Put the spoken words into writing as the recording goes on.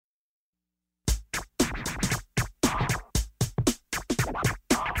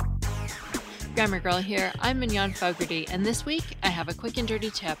Grammar Girl here. I'm Mignon Fogarty, and this week I have a quick and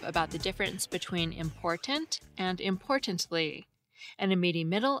dirty tip about the difference between important and importantly, and a meaty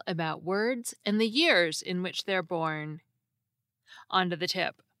middle about words and the years in which they're born. On to the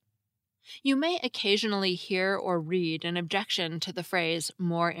tip. You may occasionally hear or read an objection to the phrase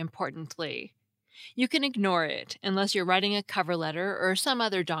more importantly. You can ignore it unless you're writing a cover letter or some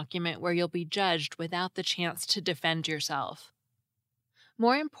other document where you'll be judged without the chance to defend yourself.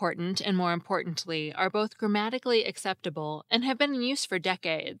 More important and more importantly are both grammatically acceptable and have been in use for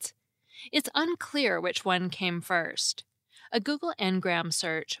decades. It's unclear which one came first. A Google Ngram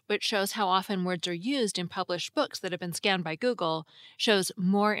search, which shows how often words are used in published books that have been scanned by Google, shows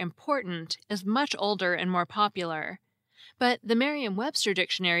more important is much older and more popular. But the Merriam-Webster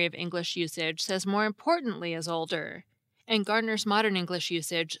Dictionary of English Usage says more importantly is older. And Gardner's Modern English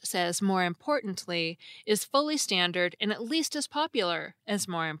Usage says more importantly is fully standard and at least as popular as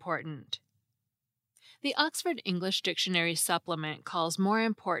more important. The Oxford English Dictionary Supplement calls more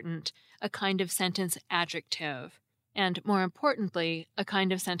important a kind of sentence adjective, and more importantly, a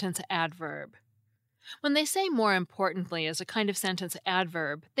kind of sentence adverb. When they say more importantly as a kind of sentence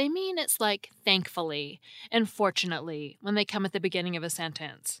adverb, they mean it's like thankfully and fortunately when they come at the beginning of a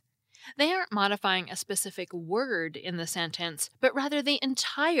sentence. They aren't modifying a specific word in the sentence, but rather the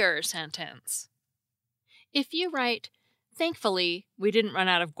entire sentence. If you write, thankfully, we didn't run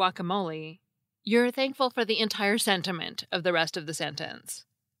out of guacamole, you're thankful for the entire sentiment of the rest of the sentence.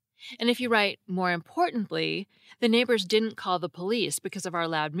 And if you write, more importantly, the neighbors didn't call the police because of our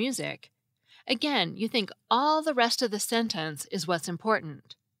loud music, again, you think all the rest of the sentence is what's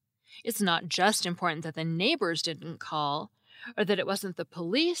important. It's not just important that the neighbors didn't call, or that it wasn't the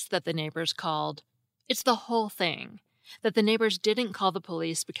police that the neighbors called. It's the whole thing, that the neighbors didn't call the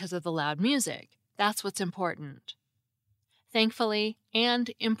police because of the loud music. That's what's important. Thankfully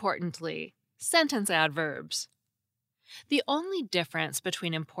and importantly, sentence adverbs. The only difference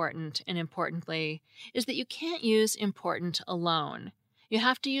between important and importantly is that you can't use important alone. You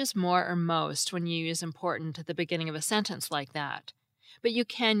have to use more or most when you use important at the beginning of a sentence like that, but you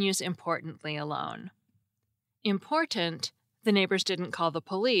can use importantly alone. Important, the neighbors didn't call the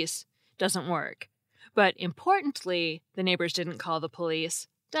police, doesn't work. But importantly, the neighbors didn't call the police,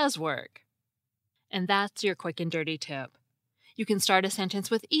 does work. And that's your quick and dirty tip. You can start a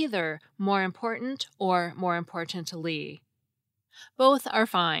sentence with either more important or more importantly. Both are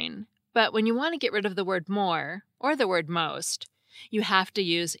fine, but when you want to get rid of the word more or the word most, you have to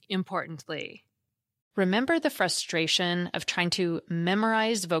use importantly. Remember the frustration of trying to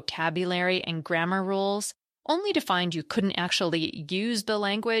memorize vocabulary and grammar rules only to find you couldn't actually use the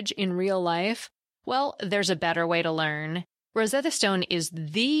language in real life? Well, there's a better way to learn. Rosetta Stone is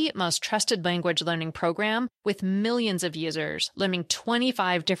the most trusted language learning program with millions of users learning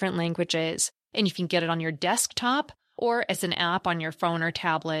 25 different languages, and you can get it on your desktop or as an app on your phone or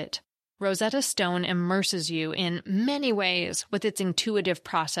tablet. Rosetta Stone immerses you in many ways with its intuitive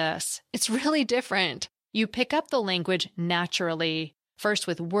process. It's really different. You pick up the language naturally, first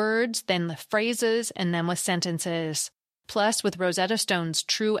with words, then with phrases, and then with sentences. Plus, with Rosetta Stone's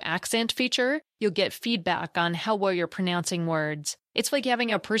True Accent feature, you'll get feedback on how well you're pronouncing words. It's like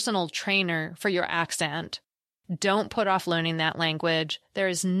having a personal trainer for your accent. Don't put off learning that language. There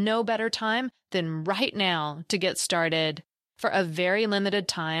is no better time than right now to get started. For a very limited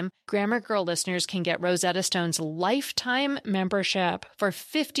time, Grammar Girl listeners can get Rosetta Stone's lifetime membership for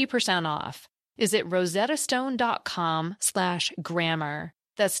 50% off. Visit rosettastone.com/grammar.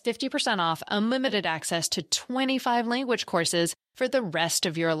 That's 50% off unlimited access to 25 language courses for the rest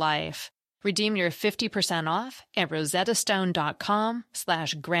of your life. Redeem your 50% off at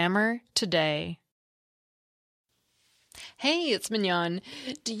rosettastone.com/grammar today. Hey, it's Mignon.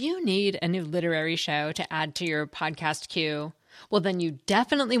 Do you need a new literary show to add to your podcast queue? Well, then you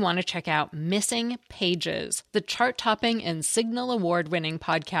definitely want to check out Missing Pages, the chart-topping and Signal Award-winning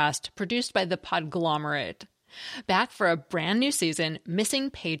podcast produced by the Podglomerate. Back for a brand new season,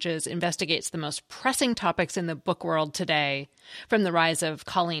 Missing Pages investigates the most pressing topics in the book world today, from the rise of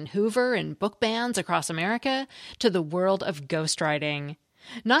Colleen Hoover and book bans across America to the world of ghostwriting.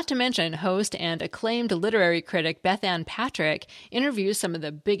 Not to mention, host and acclaimed literary critic Beth Ann Patrick interviews some of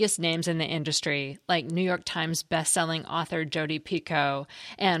the biggest names in the industry, like New York Times bestselling author Jodi Picoult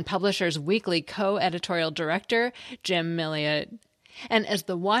and Publisher's Weekly co-editorial director Jim Milliot. And as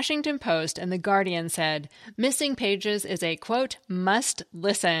the Washington Post and the Guardian said, Missing Pages is a, quote, must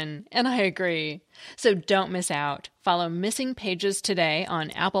listen. And I agree. So don't miss out. Follow Missing Pages today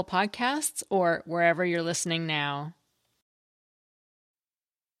on Apple Podcasts or wherever you're listening now.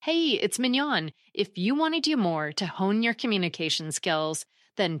 Hey, it's Mignon. If you want to do more to hone your communication skills,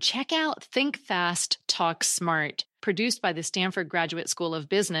 Then check out Think Fast, Talk Smart, produced by the Stanford Graduate School of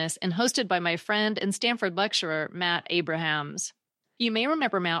Business and hosted by my friend and Stanford lecturer, Matt Abrahams. You may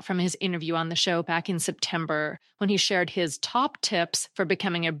remember Matt from his interview on the show back in September when he shared his top tips for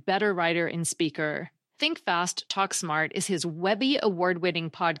becoming a better writer and speaker. Think Fast, Talk Smart is his Webby award-winning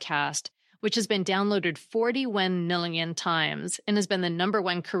podcast, which has been downloaded 41 million times and has been the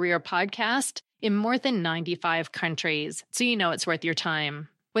 #1 career podcast in more than 95 countries, so you know it's worth your time.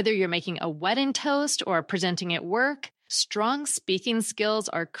 Whether you're making a wedding toast or presenting at work, strong speaking skills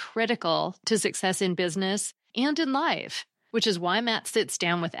are critical to success in business and in life, which is why Matt sits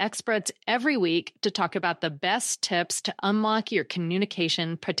down with experts every week to talk about the best tips to unlock your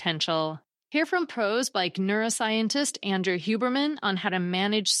communication potential. Hear from pros like neuroscientist Andrew Huberman on how to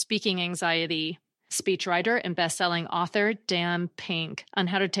manage speaking anxiety, speechwriter and best-selling author Dan Pink on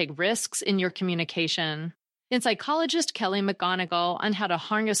how to take risks in your communication, and psychologist Kelly McGonigal on how to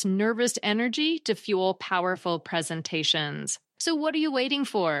harness nervous energy to fuel powerful presentations. So what are you waiting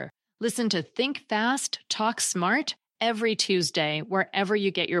for? Listen to Think Fast, Talk Smart every Tuesday, wherever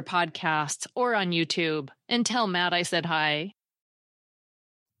you get your podcasts or on YouTube. And tell Matt I said hi.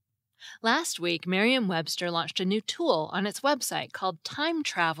 Last week, Merriam-Webster launched a new tool on its website called Time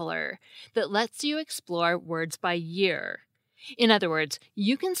Traveler that lets you explore words by year. In other words,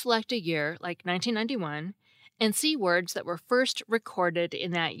 you can select a year, like 1991, and see words that were first recorded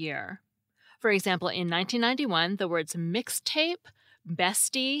in that year. For example, in 1991, the words mixtape,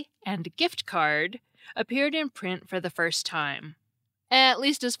 bestie, and gift card appeared in print for the first time, at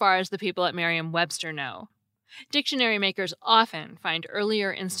least as far as the people at Merriam-Webster know. Dictionary makers often find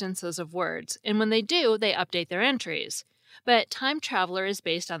earlier instances of words, and when they do, they update their entries. But Time Traveler is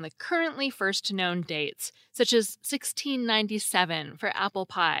based on the currently first known dates, such as 1697 for apple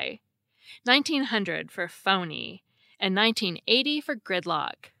pie, 1900 for phony, and 1980 for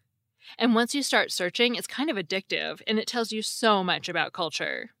gridlock. And once you start searching, it's kind of addictive, and it tells you so much about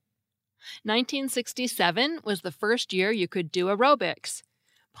culture. 1967 was the first year you could do aerobics.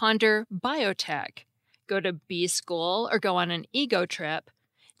 Ponder biotech. Go to B-school or go on an ego trip,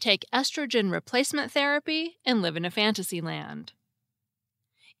 take estrogen replacement therapy, and live in a fantasy land.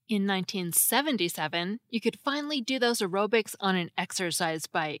 In 1977, you could finally do those aerobics on an exercise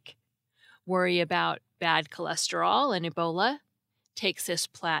bike. Worry about bad cholesterol and Ebola, take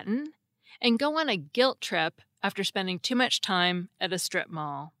cisplatin, and go on a guilt trip after spending too much time at a strip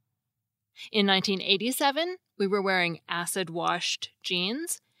mall. In 1987, we were wearing acid-washed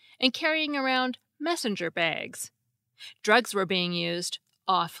jeans and carrying around messenger bags. Drugs were being used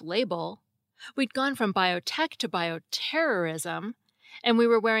off-label. We'd gone from biotech to bioterrorism, and we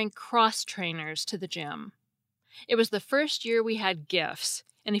were wearing cross-trainers to the gym. It was the first year we had GIFs,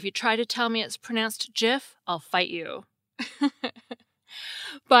 and if you try to tell me it's pronounced GIF, I'll fight you.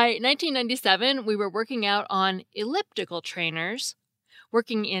 By 1997, we were working out on elliptical trainers,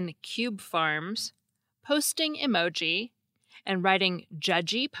 working in cube farms, posting emoji, and writing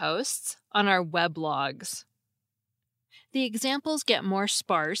judgy posts on our weblogs. The examples get more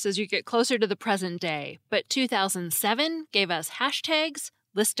sparse as you get closer to the present day, but 2007 gave us hashtags,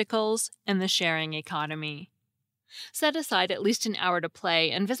 listicles, and the sharing economy. Set aside at least an hour to play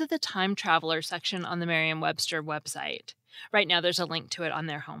and visit the Time Traveler section on the Merriam-Webster website. Right now there's a link to it on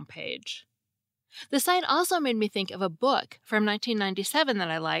their homepage. The site also made me think of a book from 1997 that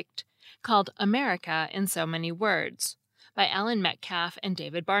I liked called America in So Many Words, by Alan Metcalf and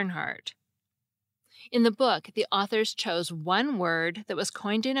David Barnhart. In the book, the authors chose one word that was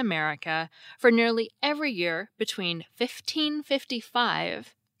coined in America for nearly every year between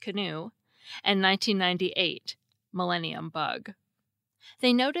 1555, canoe, and 1998, millennium bug.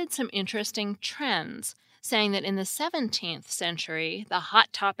 They noted some interesting trends, saying that in the 17th century, the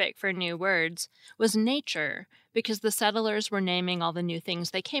hot topic for new words was nature, because the settlers were naming all the new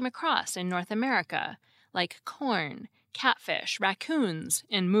things they came across in North America, like corn, catfish, raccoons,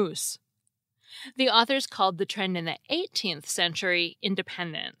 and moose. The authors called the trend in the 18th century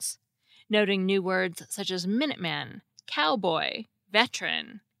independence, noting new words such as Minuteman, cowboy,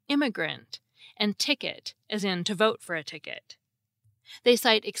 veteran, immigrant, and ticket, as in to vote for a ticket. They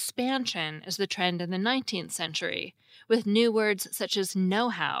cite expansion as the trend in the 19th century, with new words such as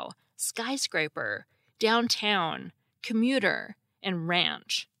know-how, skyscraper, downtown, commuter, and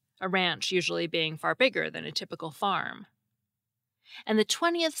ranch, a ranch usually being far bigger than a typical farm. And the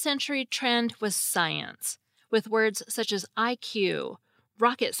 20th century trend was science, with words such as IQ,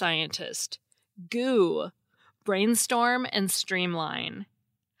 rocket scientist, goo, brainstorm, and streamline.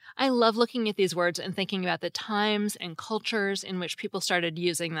 I love looking at these words and thinking about the times and cultures in which people started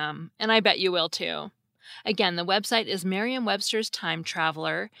using them, and I bet you will too. Again, the website is Merriam-Webster's Time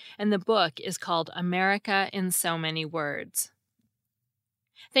Traveler, and the book is called America in So Many Words.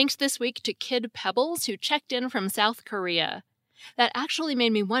 Thanks this week to Kid Pebbles, who checked in from South Korea. That actually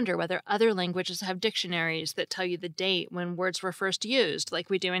made me wonder whether other languages have dictionaries that tell you the date when words were first used, like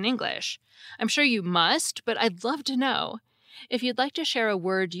we do in English. I'm sure you must, but I'd love to know. If you'd like to share a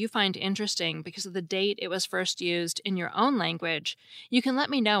word you find interesting because of the date it was first used in your own language, you can let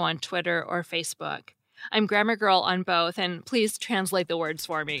me know on Twitter or Facebook. I'm Grammar Girl on both, and please translate the words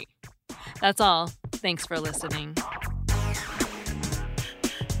for me. That's all. Thanks for listening.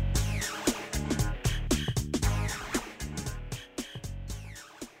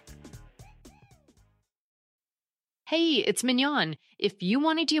 Hey, it's Mignon. If you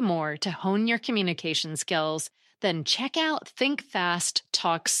want to do more to hone your communication skills, then check out Think Fast,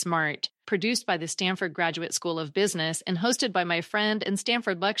 Talk Smart, produced by the Stanford Graduate School of Business and hosted by my friend and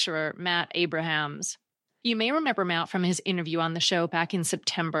Stanford lecturer, Matt Abrahams. You may remember Matt from his interview on the show back in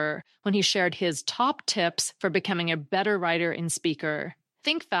September, when he shared his top tips for becoming a better writer and speaker.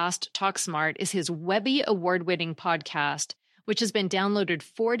 Think Fast, Talk Smart is his Webby award-winning podcast, which has been downloaded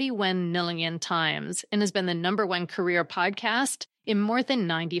 41 million times and has been the #1 career podcast in more than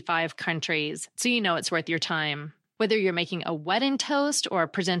 95 countries, so you know it's worth your time. Whether you're making a wedding toast or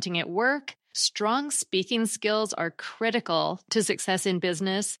presenting at work, strong speaking skills are critical to success in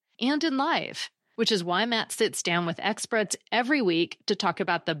business and in life, which is why Matt sits down with experts every week to talk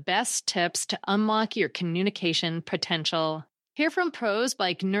about the best tips to unlock your communication potential. Hear from pros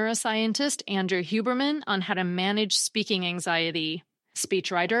like neuroscientist Andrew Huberman on how to manage speaking anxiety,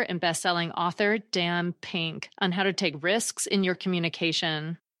 speechwriter and best-selling author Dan Pink on how to take risks in your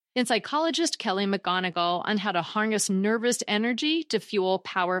communication, and psychologist Kelly McGonigal on how to harness nervous energy to fuel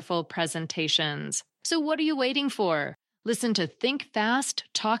powerful presentations. So what are you waiting for? Listen to Think Fast,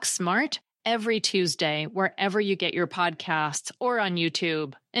 Talk Smart every Tuesday wherever you get your podcasts or on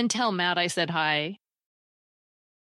YouTube. And tell Matt I said hi.